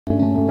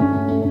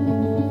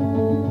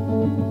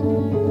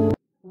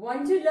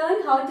Want to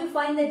learn how to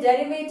find the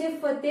derivative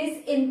for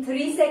this in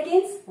 3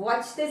 seconds?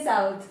 Watch this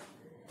out.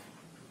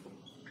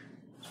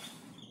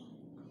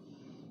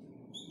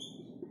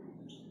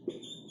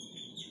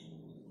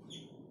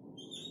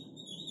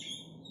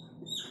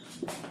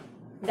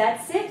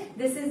 That's it.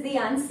 This is the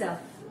answer.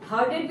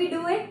 How did we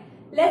do it?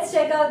 Let's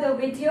check out the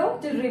video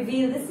to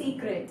reveal the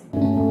secret.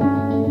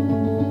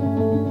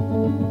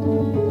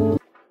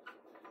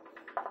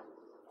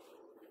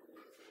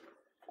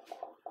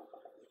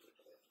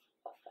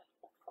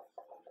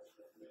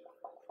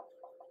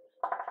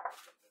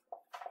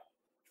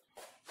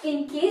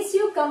 In case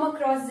you come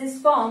across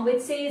this form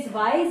which says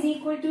y is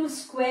equal to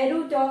square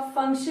root of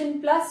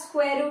function plus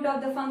square root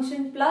of the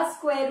function plus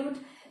square root,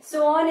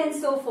 so on and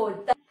so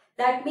forth.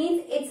 That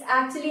means it's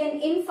actually an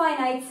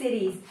infinite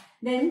series.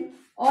 Then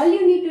all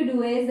you need to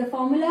do is, the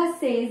formula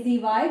says dy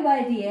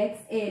by dx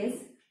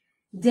is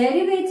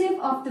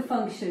derivative of the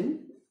function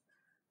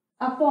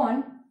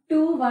upon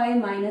 2y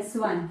minus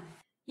 1.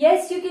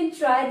 Yes, you can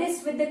try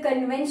this with the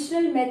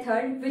conventional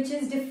method, which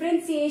is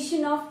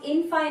differentiation of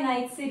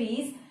infinite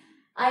series.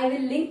 I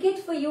will link it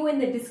for you in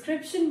the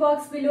description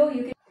box below.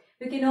 You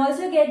can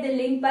also get the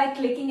link by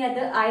clicking at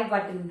the I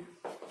button.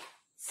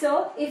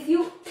 So if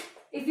you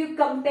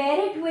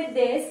compare it with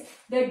this,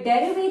 the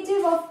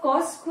derivative of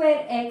cos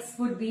square x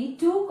would be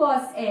 2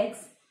 cos x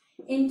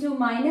into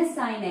minus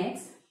sin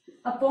x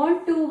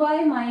upon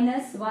 2y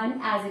minus 1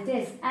 as it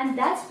is. And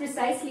that's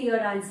precisely your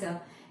answer.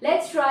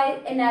 Let's try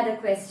another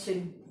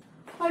question.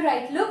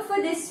 Alright, look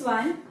for this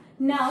one.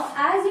 Now,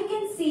 as you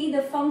can see,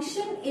 the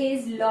function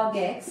is log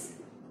x.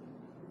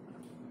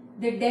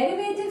 The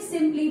derivative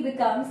simply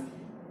becomes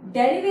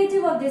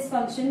derivative of this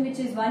function, which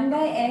is 1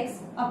 by x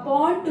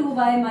upon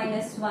 2y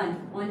minus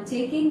 1. On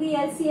taking the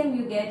LCM,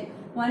 you get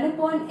 1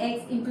 upon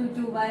x into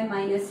 2y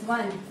minus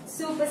 1.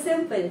 Super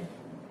simple.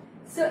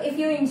 So if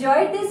you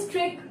enjoyed this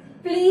trick,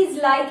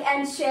 please like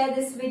and share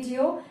this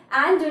video,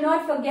 and do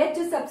not forget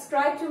to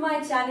subscribe to my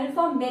channel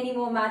for many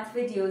more math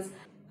videos.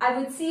 I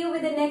would see you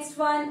with the next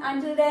one.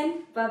 Until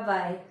then,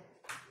 bye-bye.